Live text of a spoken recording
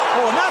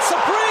Oh, and that's a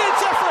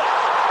brilliant effort.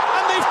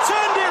 And they've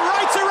turned it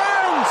right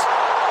around.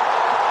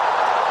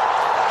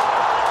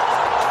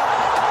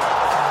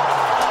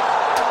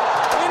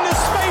 In the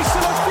space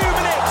of a few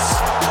minutes,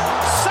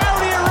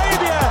 Saudi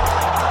Arabia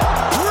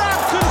grab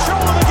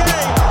control of the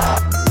game.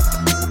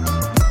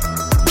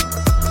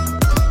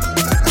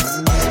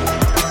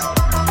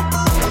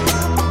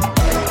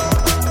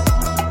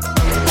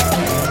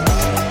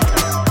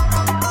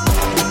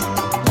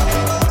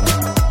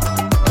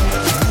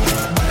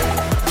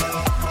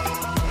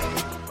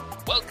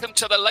 Welcome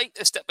to the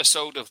latest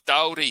episode of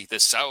Dawri, the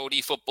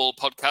Saudi football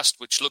podcast,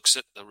 which looks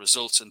at the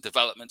results and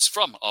developments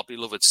from our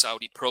beloved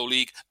Saudi Pro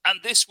League.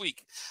 And this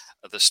week,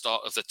 at the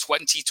start of the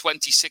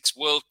 2026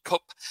 World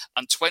Cup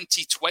and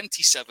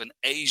 2027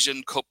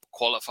 Asian Cup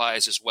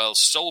qualifiers as well.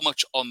 So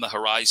much on the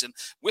horizon.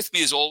 With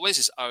me, as always,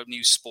 is our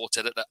new sport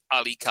editor,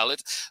 Ali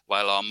Khaled,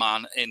 while our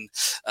man in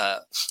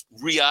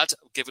Riyadh,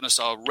 giving us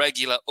our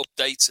regular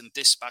updates and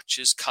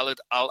dispatches,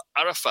 Khaled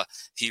Al-Arafah.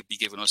 He'll be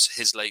giving us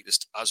his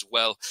latest as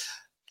well.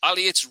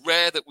 Ali, it's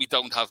rare that we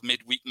don't have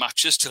midweek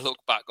matches to look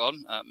back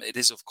on. It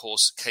is, of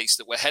course, the case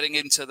that we're heading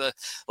into the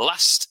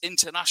last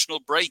international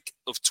break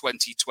of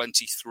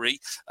 2023.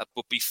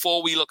 But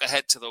before we look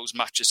ahead to those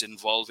matches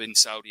involving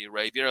Saudi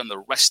Arabia and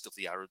the rest of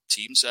the Arab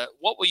teams,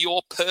 what were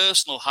your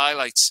personal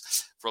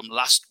highlights from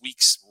last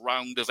week's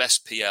round of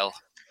SPL?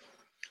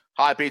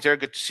 Hi, Peter.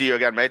 Good to see you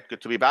again, mate. Good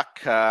to be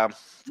back for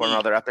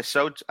another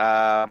episode.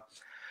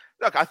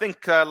 Look, I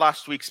think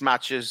last week's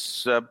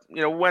matches,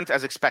 went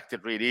as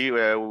expected, really.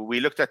 We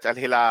looked at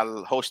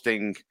Al-Hilal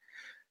hosting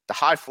the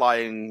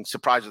high-flying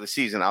surprise of the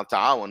season,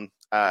 Al-Ta'awan,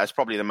 as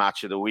probably the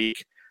match of the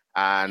week.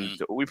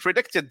 And we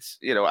predicted,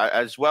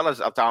 as well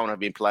as Al-Ta'awan have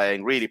been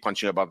playing, really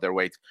punching above their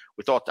weight,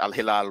 we thought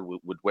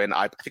Al-Hilal would win.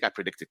 I think I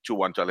predicted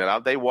 2-1 to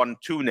Al-Hilal. They won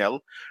 2-0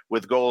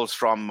 with goals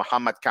from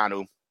Mohamed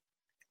Kanu,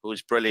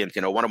 who's brilliant,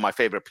 one of my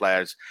favorite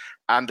players.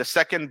 And the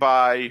second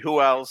by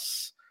who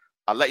else?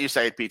 I'll let you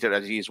say it, Peter,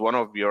 as he's one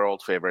of your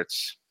old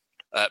favorites.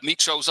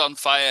 Mitro's on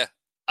fire.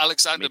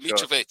 Alexander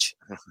Mitrovic.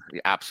 Yeah,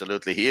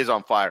 absolutely. He is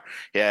on fire.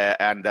 Yeah,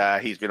 and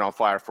he's been on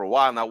fire for a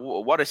while now.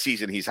 What a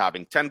season he's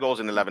having. 10 goals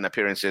in 11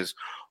 appearances.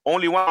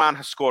 Only one man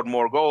has scored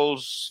more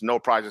goals. No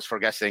prizes for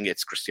guessing.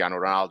 It's Cristiano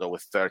Ronaldo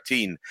with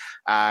 13.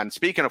 And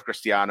speaking of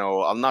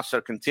Cristiano,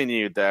 Al-Nassr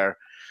continued their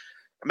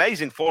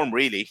amazing form,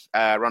 really.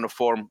 Run of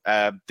form.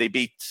 They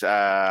beat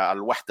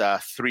Al-Wahda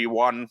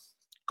 3-1.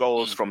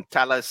 Goals from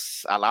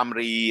Telles,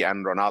 Al-Amri,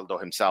 and Ronaldo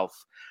himself.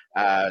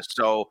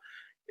 So,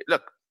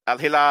 look,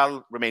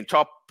 Al-Hilal remain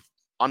top,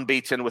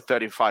 unbeaten with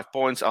 35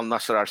 points.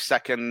 Al-Nassr are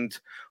second,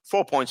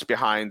 4 points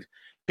behind.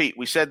 Pete,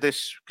 we said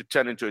this could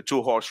turn into a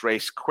two-horse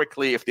race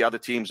quickly if the other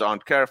teams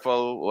aren't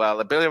careful.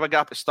 Well, a bit of a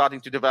gap is starting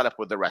to develop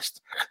with the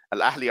rest.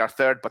 Al-Ahli are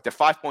third, but they're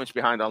 5 points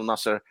behind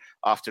Al-Nassr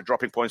after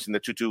dropping points in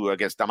the 2-2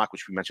 against Damak,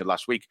 which we mentioned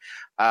last week.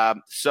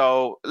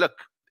 So, look,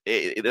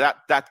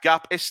 that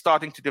gap is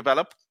starting to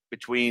develop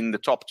between the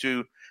top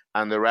two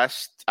and the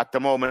rest. At the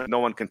moment, no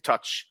one can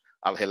touch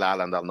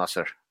Al-Hilal and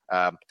Al-Nassr.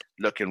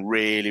 Looking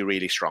really,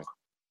 really strong.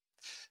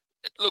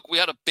 Look, we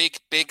had a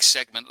big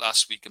segment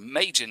last week,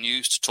 major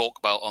news to talk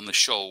about on the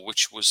show,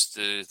 which was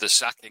the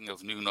sacking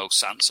of Nuno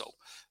Santo.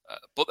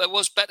 But there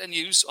was better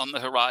news on the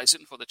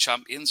horizon for the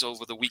champions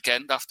over the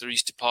weekend after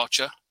his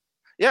departure.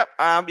 Yeah,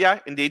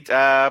 indeed.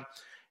 I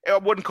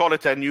wouldn't call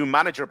it a new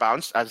manager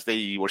bounce, as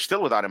they were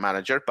still without a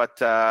manager, but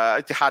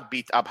Ittihad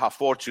beat Abha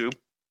 4-2.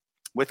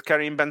 With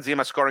Karim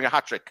Benzema scoring a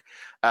hat-trick.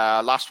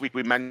 Last week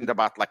we mentioned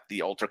about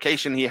the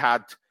altercation he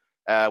had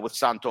with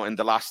Santo in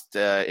the last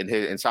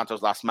in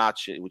Santo's last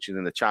match, which is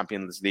in the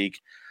Champions League.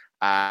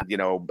 And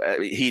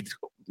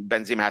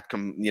Benzema had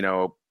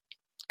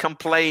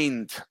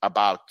complained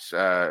about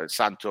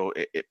Santo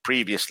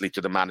previously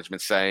to the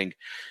management, saying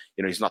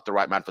he's not the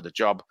right man for the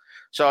job.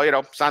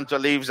 So Santo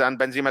leaves and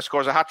Benzema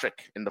scores a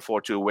hat-trick in the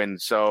 4-2 win.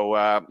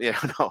 So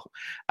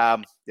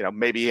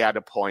maybe he had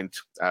a point.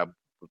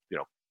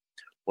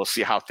 We'll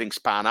see how things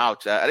pan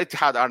out.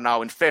 Al-Ittihad are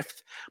now in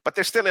fifth, but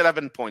they're still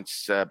 11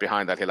 points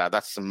behind Al-Hilal.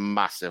 That's a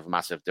massive,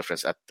 massive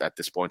difference at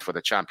this point for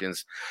the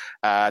champions.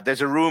 There's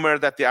a rumor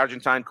that the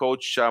Argentine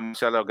coach,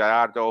 Marcelo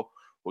Gallardo,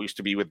 who used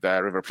to be with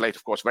River Plate,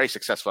 of course, very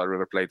successful at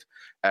River Plate,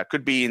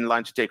 could be in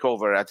line to take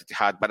over at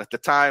Ittihad. But at the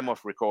time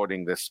of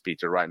recording this,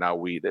 Peter, right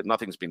now,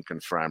 nothing's been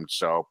confirmed.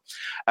 So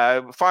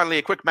finally,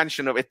 a quick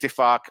mention of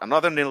Ittifaq,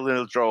 another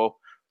 0-0 draw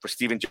for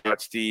Steven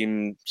Gerrard's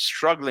team,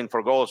 struggling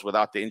for goals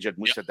without the injured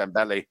Moussa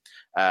Dembele.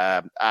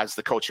 As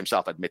the coach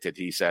himself admitted,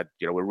 he said,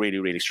 we're really,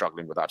 really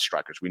struggling without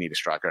strikers. We need a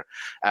striker.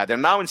 They're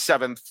now in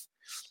seventh.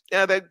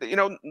 They're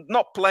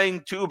not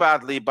playing too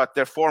badly, but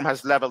their form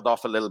has leveled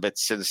off a little bit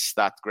since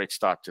that great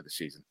start to the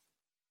season.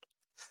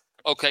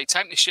 Okay,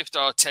 time to shift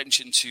our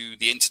attention to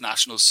the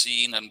international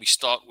scene, and we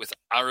start with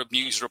Arab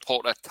news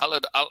reporter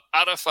Khaled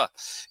Al-Arafah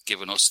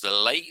giving us the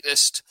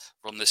latest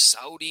from the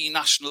Saudi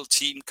national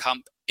team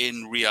camp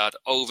in Riyadh.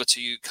 Over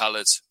to you,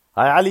 Khaled.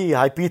 Hi, Ali.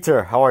 Hi,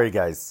 Peter. How are you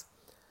guys?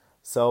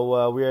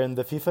 So we're in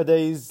the FIFA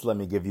days. Let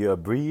me give you a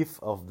brief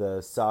of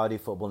the Saudi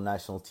football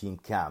national team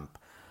camp.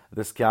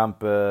 This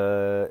camp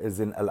is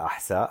in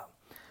Al-Ahsa.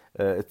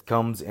 It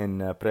comes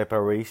in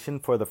preparation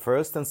for the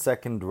first and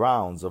second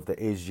rounds of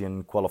the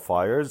Asian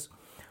qualifiers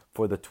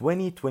for the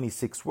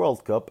 2026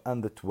 World Cup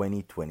and the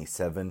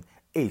 2027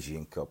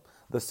 Asian Cup.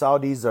 The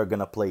Saudis are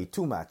going to play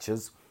 2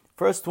 matches.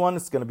 First one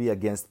is going to be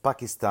against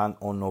Pakistan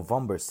on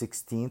November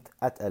 16th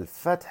at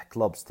Al-Fath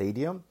Club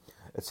Stadium.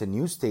 It's a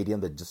new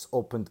stadium that just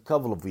opened a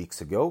couple of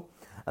weeks ago.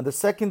 And the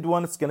second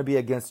one is going to be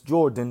against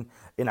Jordan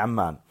in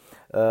Amman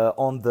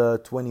on the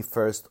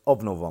 21st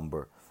of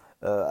November.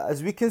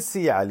 As we can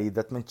see, Ali,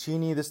 that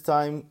Mancini this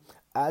time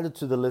added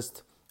to the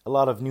list a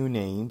lot of new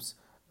names,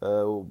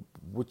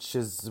 which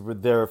is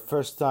their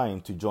first time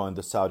to join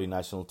the Saudi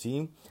national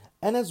team.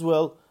 And as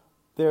well,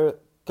 there are a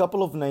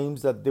couple of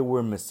names that they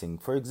were missing.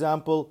 For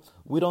example,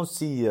 we don't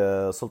see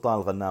Sultan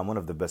Al-Ghannam, one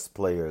of the best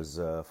players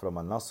from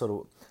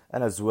Al-Nassr,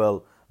 and as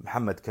well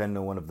Mohammed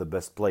Kanu, one of the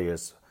best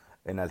players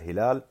in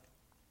Al-Hilal.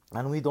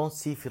 And we don't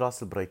see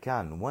Firas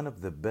Al-Braykan, one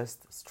of the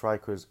best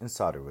strikers in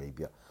Saudi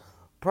Arabia.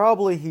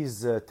 Probably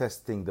he's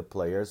testing the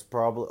players,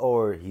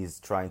 or he's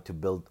trying to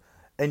build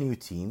a new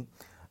team.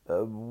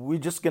 We're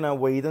just going to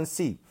wait and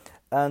see.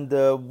 And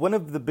one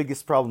of the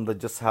biggest problems that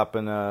just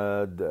happened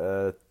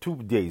 2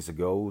 days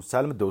ago,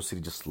 Salim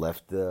Dawri just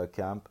left the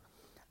camp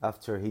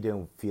after he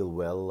didn't feel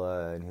well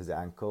in his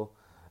ankle.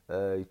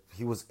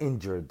 He was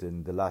injured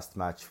in the last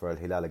match for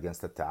Al-Hilal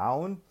against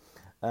Al-Ta'awun.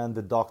 And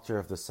the doctor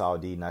of the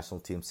Saudi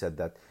national team said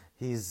that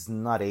he's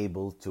not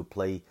able to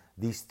play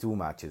these 2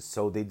 matches.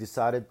 So they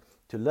decided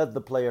to let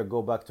the player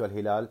go back to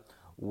Al-Hilal,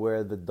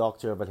 where the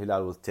doctor of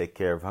Al-Hilal will take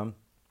care of him.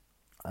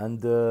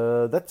 And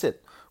that's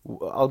it.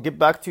 I'll get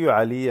back to you,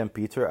 Ali and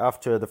Peter,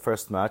 after the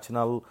first match, and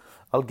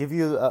I'll give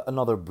you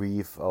another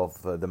brief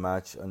of the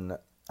match, and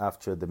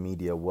after the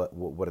media,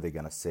 what are they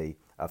going to say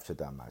after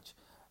that match.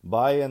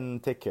 Bye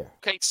and take care.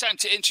 Okay, it's time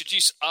to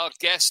introduce our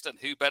guest, and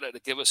who better to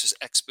give us his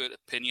expert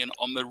opinion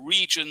on the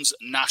region's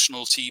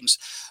national teams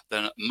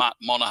than Matt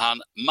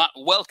Monaghan. Matt,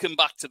 welcome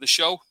back to the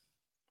show.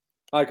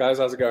 Hi guys,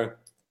 how's it going?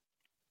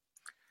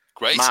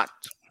 Great. Matt,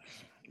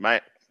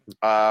 mate,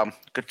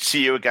 good to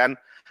see you again.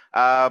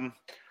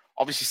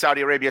 Obviously,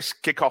 Saudi Arabia's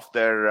kick off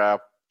their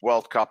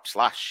World Cup /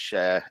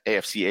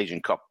 AFC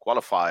Asian Cup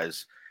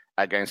qualifiers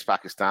against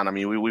Pakistan. I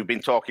mean, we've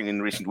been talking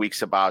in recent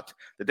weeks about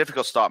the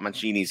difficult start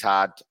Mancini's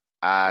had,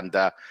 and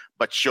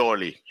but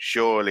surely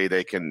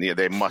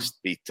they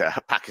must beat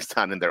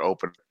Pakistan in their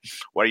opener.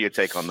 What are your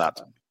take on that?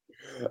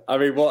 I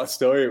mean, what a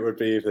story it would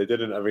be if they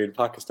didn't. I mean,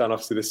 Pakistan,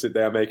 obviously,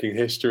 they are making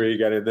history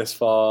getting this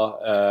far.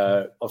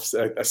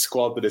 Obviously, a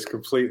squad that is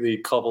completely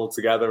cobbled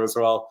together as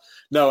well.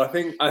 No, I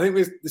think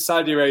with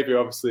Saudi Arabia,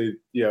 obviously,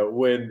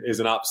 win is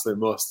an absolute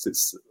must.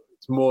 It's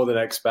more than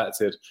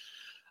expected.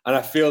 And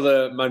I feel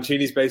that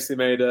Mancini's basically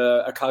made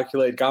a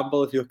calculated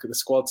gamble. If you look at the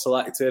squad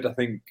selected, I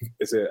think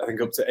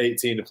up to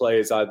 18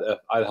 players either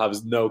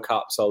have no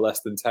caps or less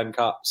than 10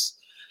 caps.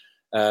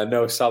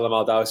 No Salam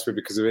Al-Dawsri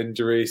because of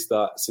injuries.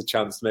 That's a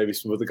chance maybe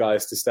some other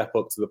guys to step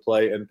up to the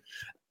plate. And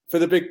for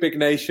the big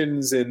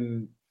nations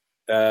in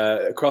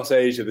across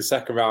Asia, the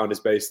second round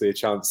is basically a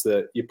chance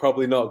that you're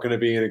probably not going to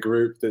be in a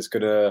group that's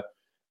going to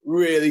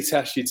really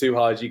test you too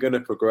hard. You're going to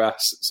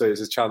progress. So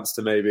it's a chance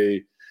to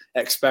maybe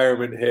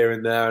experiment here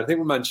and there. I think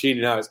with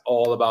Mancini now, it's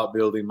all about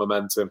building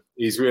momentum.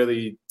 He's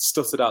really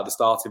stuttered out the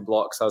starting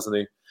blocks, hasn't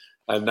he?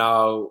 And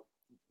now,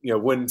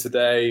 win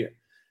today.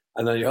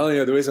 And then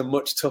there is a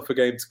much tougher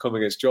game to come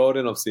against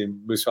Jordan. Obviously,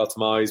 Moussa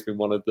Tamari has been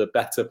one of the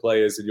better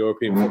players in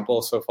European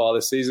football so far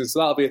this season. So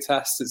that'll be a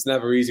test. It's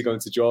never easy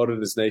going to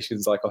Jordan, as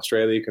nations like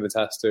Australia can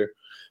attest to.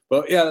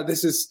 But yeah,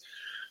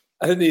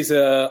 I think these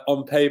are,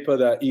 on paper,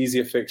 they're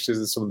easier fixtures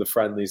than some of the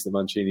friendlies that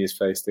Mancini has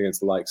faced against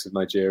the likes of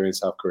Nigeria and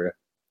South Korea.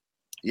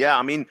 Yeah,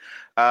 I mean,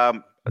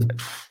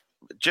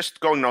 just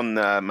going on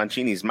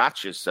Mancini's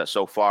matches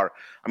so far,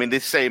 I mean, the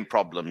same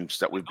problems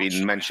that we've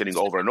been mentioning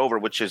over and over,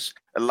 which is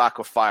a lack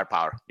of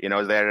firepower. They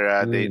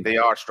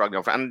are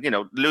struggling,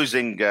 and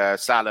losing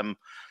Salim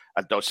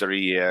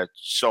Al-Dawsri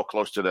so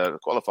close to the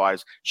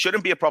qualifiers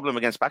shouldn't be a problem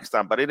against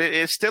Pakistan, but it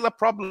is still a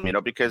problem,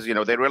 because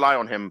they rely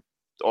on him,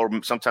 or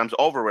sometimes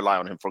over rely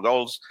on him for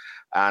goals,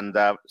 and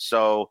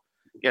so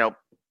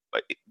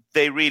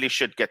they really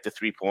should get the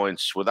 3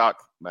 points without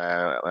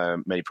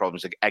many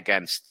problems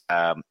against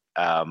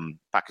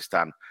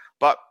Pakistan.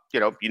 But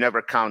you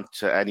never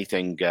count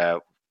anything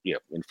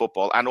in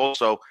football, and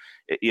also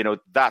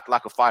that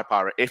lack of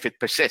firepower, if it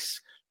persists,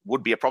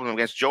 would be a problem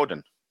against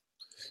Jordan.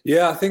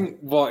 Yeah, I think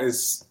what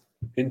is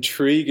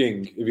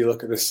intriguing, if you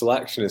look at the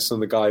selection, is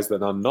some of the guys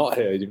that are not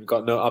here. You've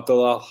got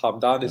Abdullah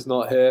Hamdan is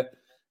not here,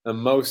 and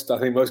most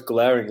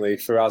glaringly,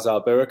 Firas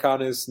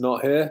Al-Barakan is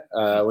not here.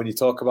 When you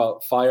talk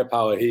about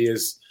firepower,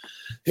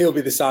 he'll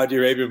be the Saudi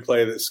Arabian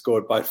player that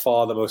scored by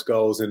far the most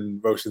goals in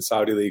Russian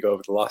Saudi League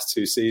over the last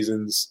 2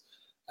 seasons.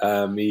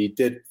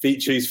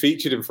 He's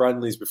featured in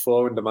friendlies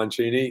before under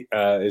Mancini.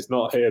 Is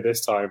not here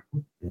this time.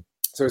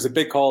 So it's a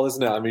big call,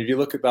 isn't it? I mean, if you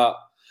look at that,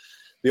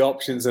 the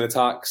options in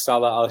attack,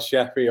 Salah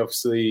Al-Shefi,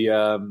 obviously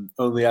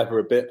only ever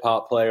a bit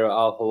part player at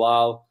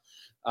Al-Hilal.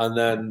 And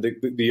then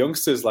the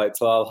youngsters like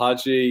Talal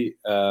Haji,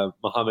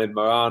 Mohamed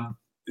Maran.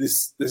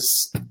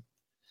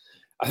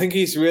 I think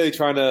he's really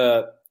trying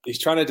to he's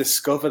trying to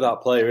discover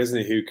that player, isn't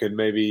he, who can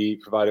maybe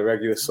provide a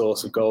regular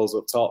source of goals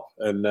up top.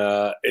 And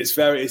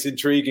it's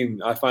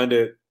intriguing. I find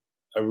it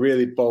a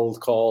really bold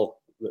call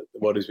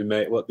what he's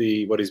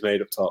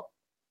made up top.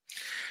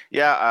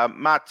 Yeah,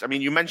 Matt, I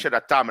mean, you mentioned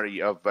Atamari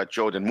of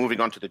Jordan,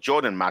 moving on to the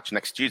Jordan match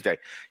next Tuesday.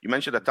 You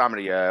mentioned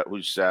Atamari,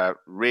 who's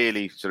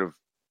really sort of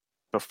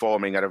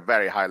performing at a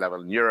very high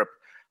level in Europe.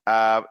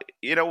 We'll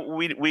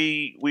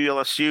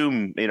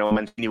assume,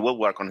 Mancini will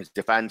work on his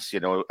defense.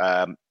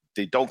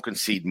 They don't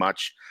concede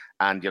much.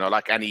 And,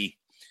 like any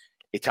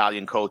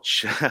Italian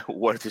coach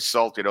worth his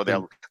salt,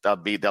 they'll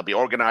be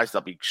organized,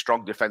 they'll be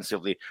strong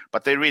defensively,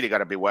 but they really got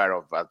to beware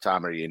of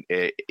Atamari,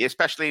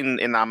 especially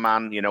in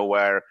Amman,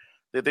 where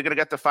they're going to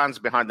get the fans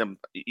behind them.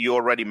 You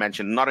already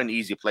mentioned not an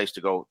easy place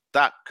to go.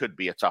 That could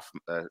be a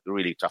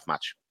really tough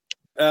match.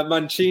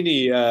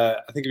 Mancini, I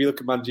think if you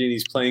look at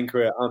Mancini's playing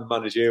career and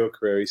managerial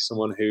career, he's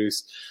someone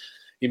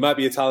he might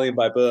be Italian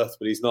by birth,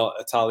 but he's not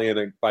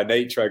Italian by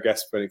nature, I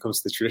guess, when it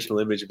comes to the traditional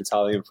image of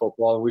Italian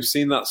football. And we've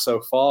seen that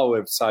so far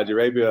with Saudi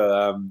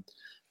Arabia.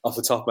 Off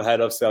the top of my head,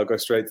 obviously, I'll go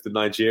straight to the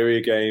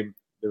Nigeria game.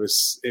 There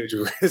was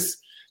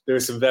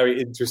some very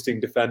interesting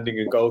defending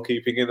and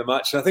goalkeeping in the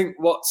match. And I think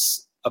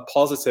what's a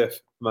positive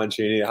for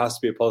Mancini, it has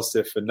to be a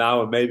positive for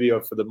now and maybe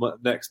for the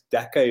next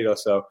decade or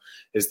so,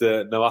 is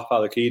that Nawaf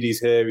Al-Akidi's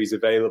here, he's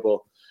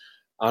available.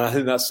 And I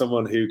think that's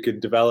someone who can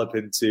develop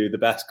into the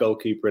best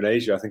goalkeeper in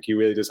Asia. I think he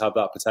really does have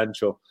that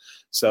potential.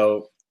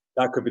 So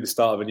that could be the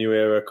start of a new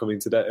era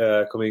coming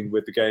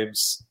with the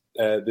games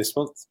this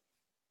month.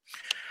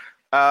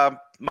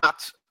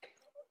 Matt,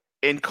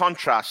 in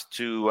contrast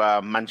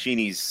to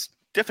Mancini's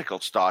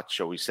difficult start,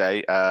 shall we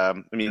say? I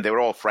mean, they were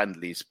all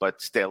friendlies,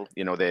 but still,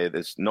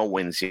 there's no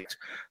wins yet.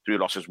 3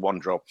 losses, 1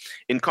 draw.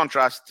 In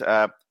contrast,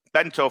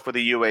 Bento for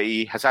the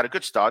UAE has had a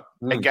good start.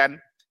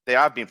 Again, they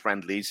have been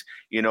friendlies,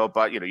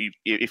 but,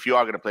 if you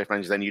are going to play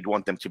friendlies, then you'd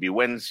want them to be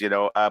wins,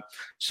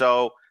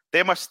 So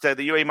they must, the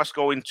UAE must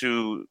go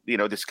into,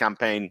 this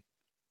campaign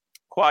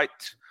quite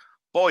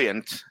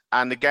buoyant.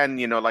 And again,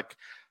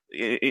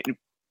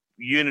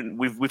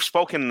 we've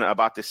spoken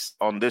about this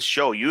on this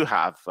show. You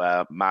have,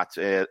 Matt,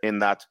 in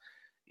that,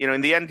 in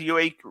the end, the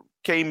UAE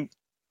came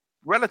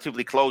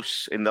relatively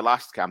close in the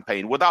last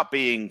campaign without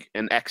being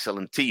an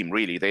excellent team.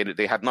 Really,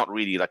 they had not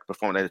really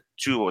performed at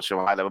too much of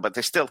a high level, but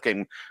they still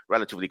came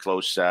relatively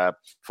close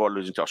for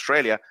losing to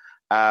Australia.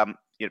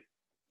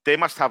 They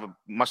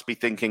must be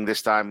thinking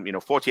this time.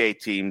 48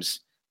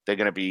 teams, they're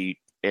going to be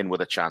in with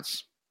a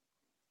chance.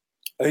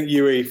 I think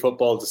UAE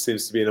football just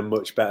seems to be in a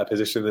much better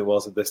position than it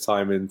was at this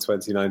time in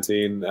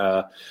 2019.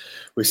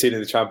 We've seen in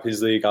the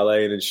Champions League, Al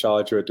Ain and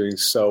Sharjah are doing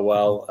so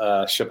well.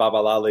 Shabab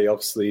Al Ali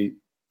obviously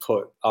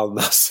put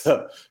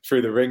Al-Nassr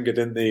through the ringer,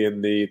 didn't they,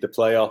 in the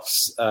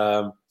playoffs?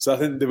 So I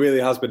think there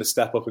really has been a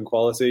step up in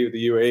quality with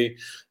the UAE.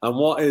 And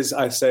what is,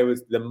 I say,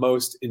 with the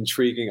most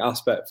intriguing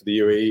aspect for the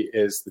UAE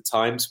is the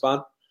time span.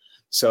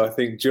 So I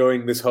think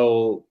during this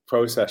whole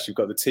process, you've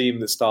got the team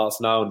that starts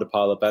now under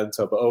Paolo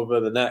Bento, but over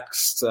the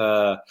next,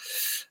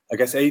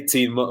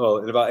 18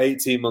 months, in about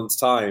 18 months'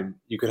 time,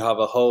 you could have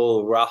a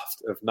whole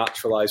raft of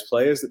naturalised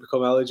players that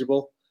become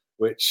eligible,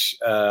 which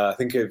I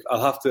think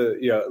I'll have to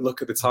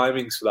look at the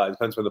timings for that. It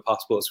depends when the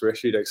passports were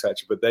issued, etc.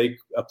 But they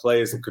are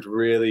players that could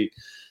really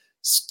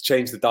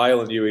change the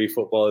dial in UAE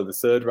football in the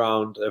third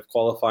round of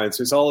qualifying.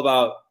 So it's all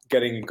about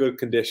getting in good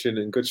condition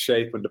and good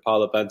shape under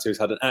Paolo Bento, who's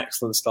had an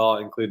excellent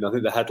start, including, I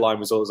think the headline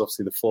result was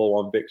obviously the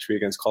 4-1 victory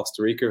against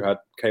Costa Rica, who had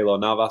Keylor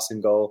Navas in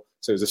goal.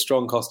 So it was a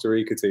strong Costa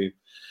Rica team.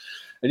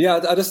 And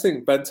yeah, I just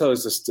think Bento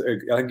is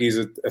I think he's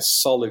a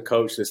solid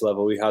coach at this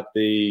level. I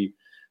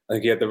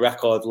think he had the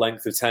record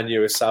length of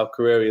tenure with South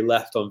Korea. He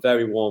left on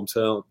very warm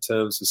terms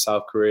with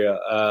South Korea.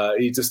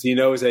 He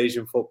knows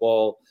Asian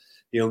football.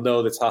 He'll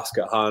know the task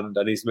at hand,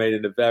 and he's made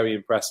it a very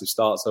impressive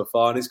start so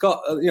far. And he's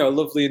got a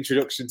lovely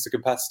introduction to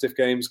competitive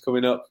games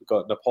coming up. We've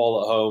got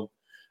Nepal at home,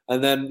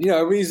 and then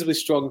a reasonably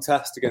strong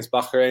test against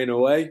Bahrain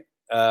away.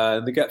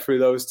 And they get through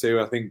those two.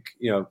 I think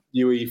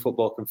UAE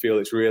football can feel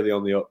it's really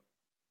on the up.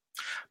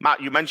 Matt,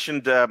 you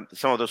mentioned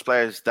some of those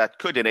players that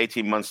could, in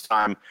 18 months'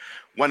 time,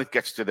 when it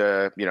gets to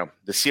the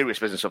serious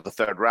business of the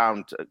third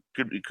round,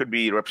 could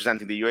be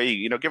representing the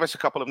UAE. Give us a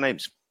couple of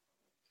names.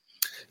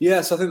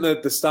 Yes, I think the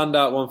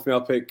standout one for me,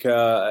 I'll pick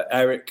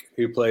Eric,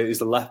 who is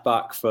the left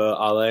back for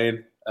Al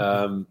Ain.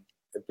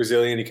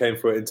 Brazilian, he came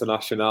for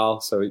International,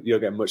 so you'll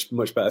get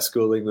much better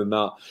schooling than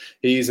that.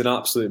 He's an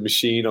absolute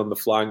machine on the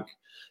flank.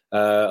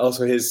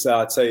 Also, his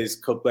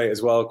club mate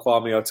as well,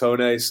 Kwame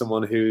Otone,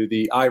 someone who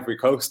the Ivory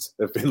Coast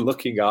have been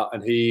looking at,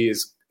 and he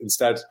is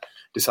instead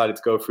decided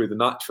to go through the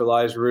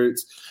naturalised route.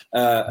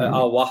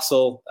 Al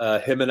Wassel,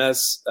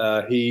 Jimenez,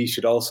 he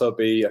should also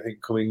be, I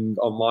think, coming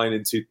online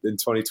in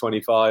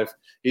 2025.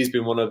 He's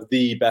been one of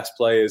the best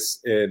players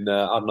in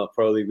ADNOC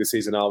Pro League this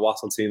season. Al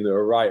Wassel team that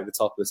are right at the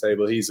top of the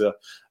table. He's a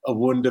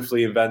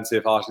wonderfully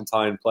inventive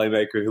Argentine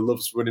playmaker who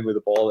loves running with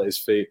the ball at his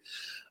feet.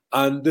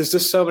 And there's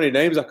just so many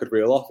names I could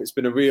reel off. It's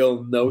been a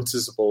real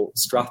noticeable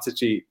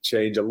strategy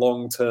change, a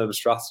long-term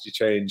strategy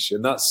change.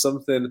 And that's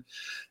something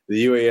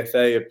the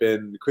UEFA have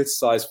been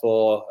criticised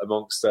for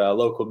amongst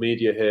local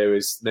media here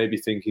is maybe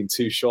thinking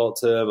too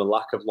short-term, a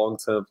lack of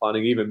long-term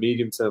planning, even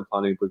medium-term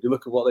planning. But if you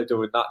look at what they've done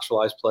with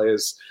naturalised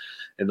players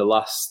in the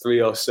last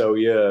 3 or so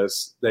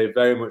years, they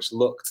very much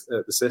looked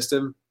at the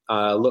system,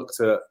 looked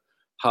at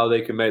how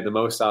they can make the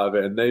most out of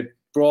it, and they've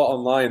brought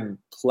online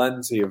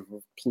plenty of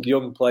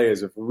young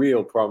players of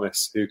real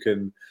promise who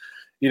can,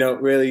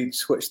 really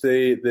switch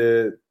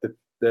the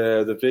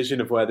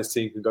vision of where this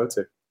team can go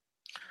to.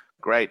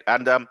 Great.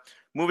 And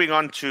moving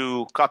on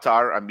to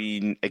Qatar, I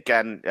mean,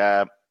 again,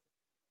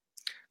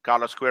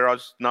 Carlos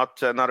Queiroz,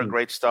 not a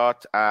great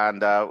start.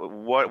 And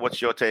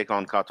what's your take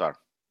on Qatar?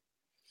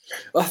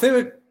 I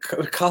think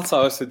with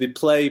Qatar, so they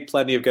play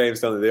plenty of games,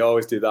 don't they? They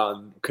always do that.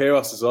 And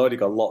Queiroz has already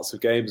got lots of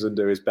games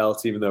under his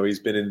belt, even though he's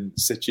been in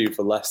situ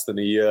for less than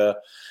a year.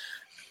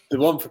 The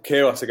one for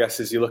Queiroz, I guess,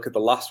 is you look at the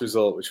last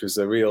result, which was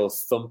a real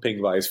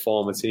thumping by his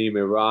former team,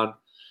 Iran.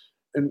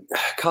 And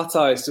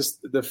Qatar, it's just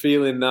the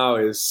feeling now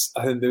is,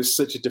 I think there's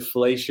such a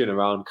deflation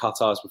around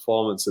Qatar's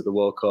performance at the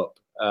World Cup.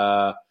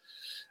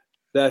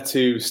 Their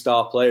two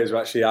star players were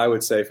actually, I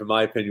would say, from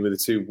my opinion, were the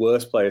two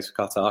worst players for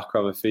Qatar.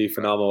 Akram Afif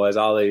and Almoez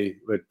Ali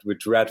were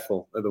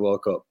dreadful at the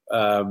World Cup.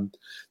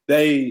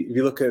 If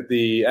you look at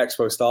the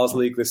Expo Stars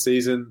League this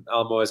season,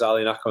 Almoez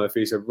Ali and Akram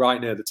Afif are right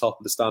near the top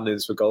of the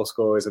standings for goal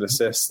scorers and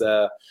assists.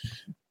 They're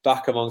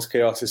back amongst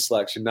Queiroz'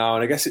 selection now.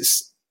 And I guess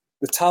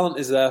the talent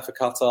is there for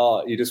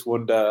Qatar. You just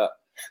wonder,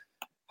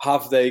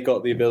 have they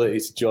got the ability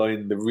to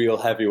join the real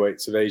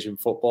heavyweights of Asian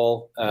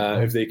football?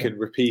 If they can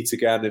repeat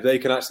again, if they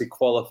can actually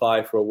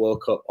qualify for a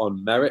World Cup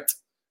on merit,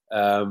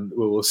 we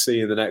will see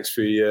in the next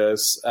few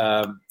years.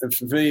 And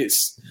for me,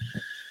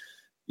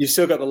 you've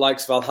still got the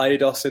likes of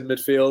Al-Hilal in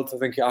midfield. I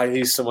think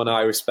he's someone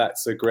I respect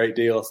a great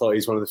deal. I thought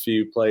he's one of the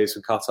few players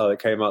from Qatar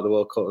that came out of the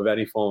World Cup with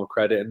any form of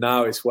credit. And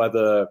now it's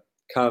whether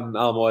can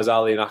Almoez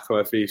Ali and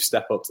Akram Afif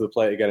step up to the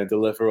plate again and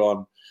deliver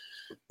on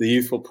the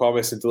youthful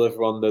promise and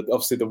deliver on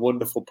obviously the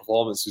wonderful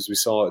performances we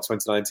saw at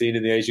 2019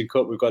 in the Asian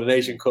Cup. We've got an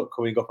Asian Cup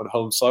coming up on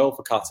home soil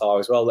for Qatar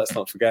as well. Let's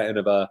not forget in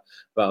about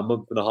a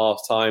month and a half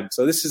time.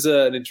 So this is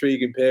an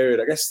intriguing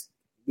period. I guess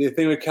the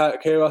thing with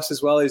Queiroz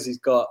as well is he's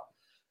got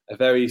a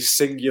very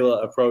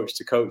singular approach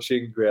to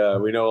coaching.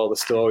 We know all the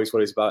stories, what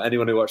he's about.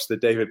 Anyone who watched the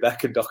David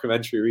Beckham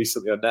documentary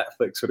recently on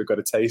Netflix would have got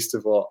a taste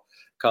of what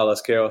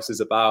Carlos Queiroz is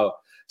about.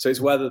 So it's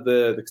whether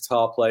the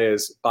Qatar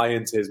players buy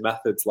into his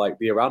methods like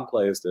the Iran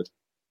players did.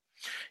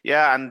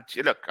 Yeah, and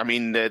look, I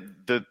mean,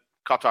 the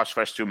Qatar's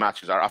first two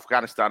matches are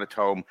Afghanistan at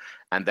home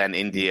and then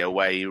India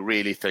away. You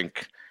really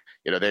think,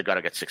 they've got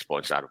to get 6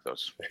 points out of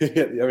those.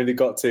 Yeah, I mean, they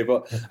got to.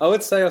 But I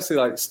would say, obviously,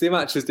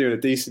 Stimac is doing a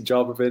decent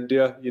job of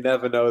India. You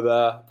never know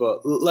there.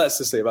 But let's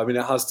just see. I mean,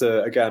 it has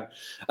to, again,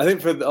 I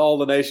think for all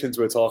the nations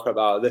we're talking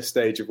about at this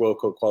stage of World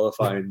Cup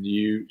qualifying,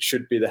 you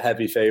should be the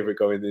heavy favourite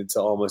going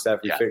into almost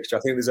every fixture. I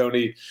think there's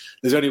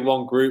only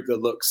one group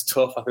that looks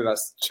tough. I think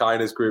that's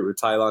China's group with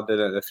Thailand in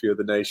it and a few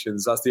other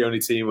nations. That's the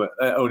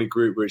only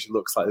group which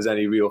looks like there's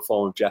any real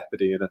form of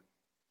jeopardy in it.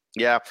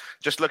 Yeah,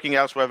 just looking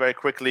elsewhere very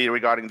quickly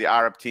regarding the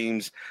Arab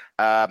teams,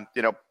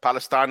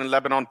 Palestine and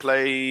Lebanon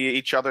play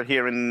each other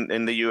here in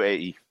the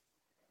UAE.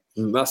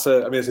 It's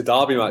a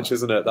derby match,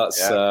 isn't it? That's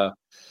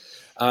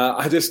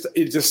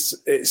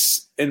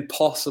it's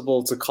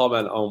impossible to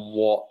comment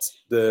on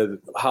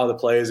how the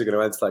players are going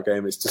to enter that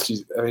game. It's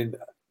just,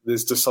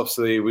 there's just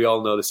obviously we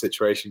all know the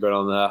situation going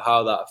on there,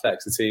 how that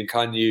affects the team.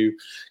 Can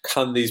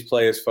these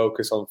players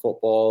focus on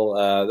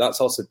football? That's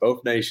also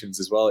both nations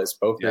as well. It's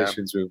both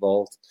nations who are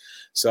involved.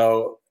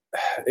 So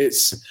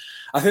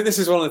I think this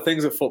is one of the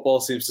things that football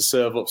seems to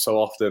serve up so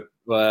often,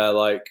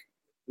 where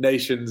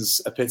nations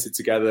are pitted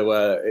together,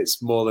 where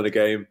it's more than a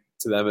game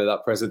to them at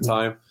that present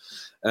time.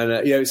 And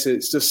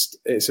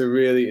it's a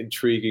really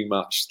intriguing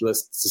match. To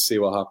see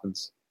what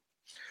happens.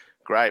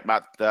 Great,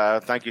 Matt.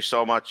 Thank you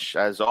so much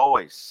as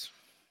always.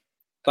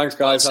 Thanks,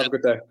 guys. Have a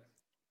good day.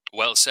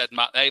 Well said,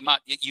 Matt. Hey, Matt,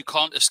 you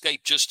can't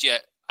escape just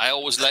yet. I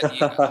always let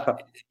you.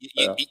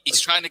 He's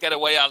trying to get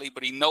away, Ali,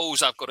 but he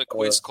knows I've got a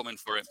quiz coming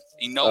for him.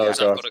 He knows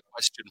I've got a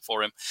question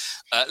for him.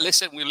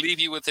 Listen, we'll leave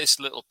you with this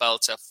little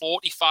belter.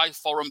 45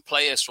 foreign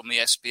players from the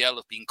SPL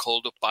have been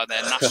called up by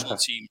their national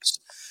teams.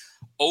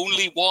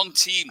 Only one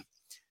team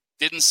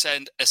didn't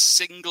send a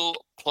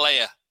single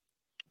player.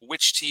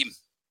 Which team?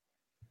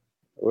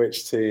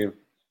 Which team?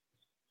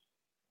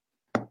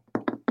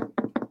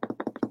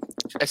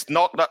 It's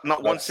not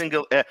one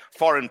single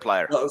foreign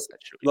player. Not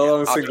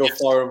one single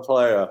foreign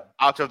player.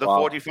 Out of the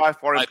 45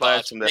 foreign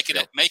players from making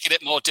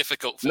it more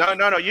difficult for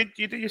No, you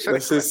said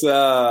this is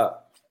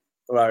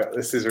right.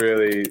 This is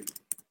really.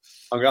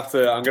 I'm not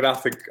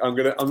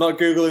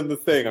Googling the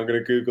thing. I'm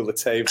gonna Google the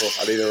table.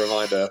 I need a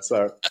reminder.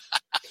 So,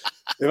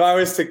 if I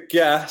was to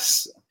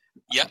guess,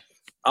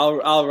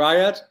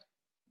 Al-Riyadh.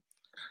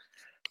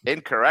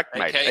 Incorrect,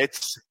 mate. Okay.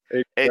 It's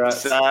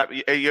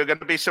you're going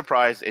to be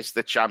surprised. It's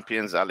the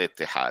champions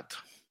Al-Ittihad.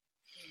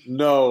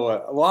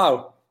 No,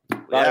 wow.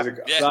 That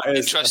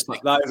is interesting.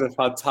 That is a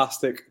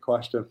fantastic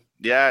question.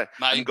 Yeah,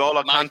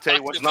 N'Golo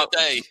Kante was not.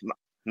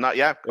 Not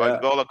yeah.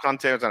 N'Golo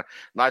Kante was a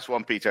nice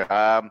one, Peter.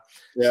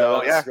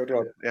 Good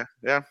one.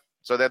 Yeah.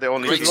 So they're the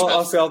only.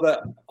 Obviously,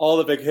 all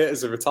the big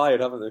hitters have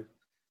retired, haven't they?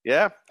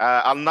 Yeah,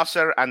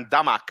 Al-Nassr and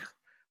Damak,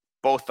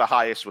 both the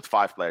highest with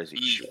 5 players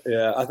each.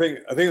 Yeah, I think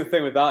the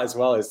thing with that as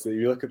well is that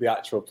you look at the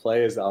actual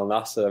players at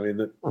Al-Nassr. I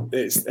mean,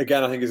 it's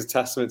again, I think it's a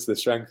testament to the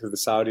strength of the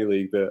Saudi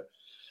league that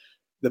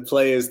the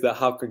players that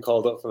have been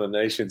called up from the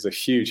nations are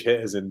huge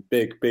hitters in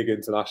big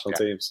international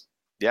teams.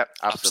 Yeah,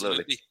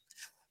 absolutely.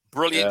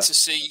 Brilliant to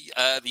see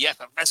the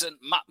effervescent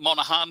Matt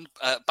Monaghan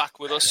back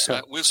with us.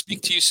 We'll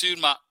speak to you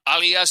soon, Matt.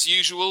 Ali, as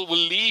usual, will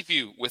leave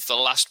you with the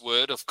last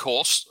word, of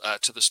course,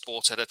 to the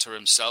sports editor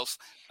himself.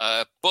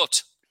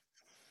 But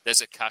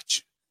there's a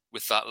catch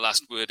with that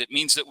last word. It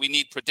means that we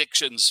need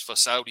predictions for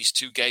Saudi's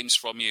 2 games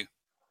from you.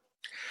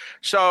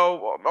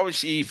 So,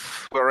 obviously,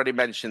 we already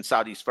mentioned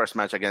Saudi's first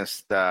match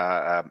against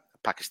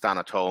Pakistan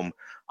at home.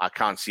 I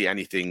can't see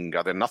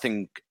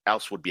nothing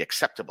else would be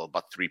acceptable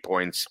but 3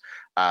 points.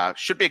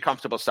 Should be a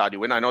comfortable Saudi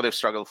win. I know they've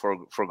struggled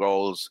for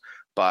goals,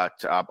 but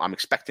I'm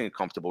expecting a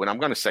comfortable win. I'm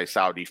going to say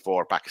Saudi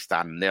 4,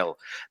 Pakistan 0.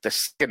 The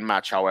second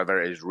match,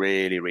 however, is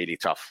really, really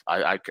tough.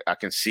 I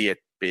can see it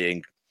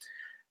being,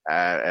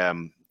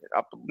 I'm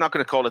not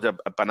going to call it a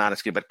banana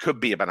skin, but could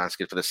be a banana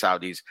skin for the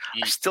Saudis.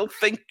 I still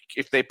think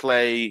if they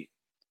play,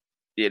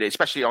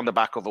 especially on the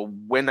back of a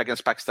win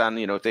against Pakistan,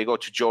 if they go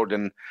to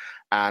Jordan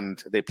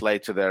and they play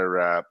to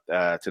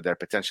their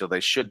potential, they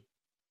should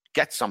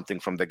get something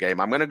from the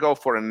game. I'm going to go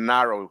for a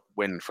narrow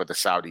win for the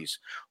Saudis,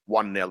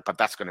 1-0, but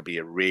that's going to be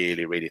a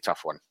really, really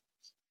tough one.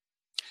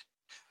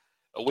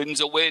 A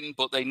win's a win,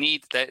 but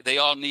they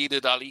are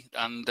needed, Ali,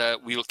 and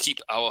we'll keep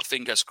our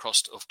fingers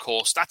crossed, of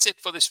course. That's it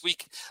for this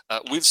week.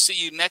 We'll see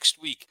you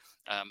next week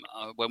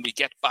when we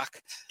get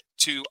back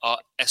to our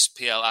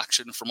SPL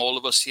action. From all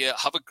of us here,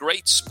 have a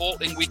great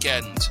sporting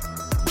weekend.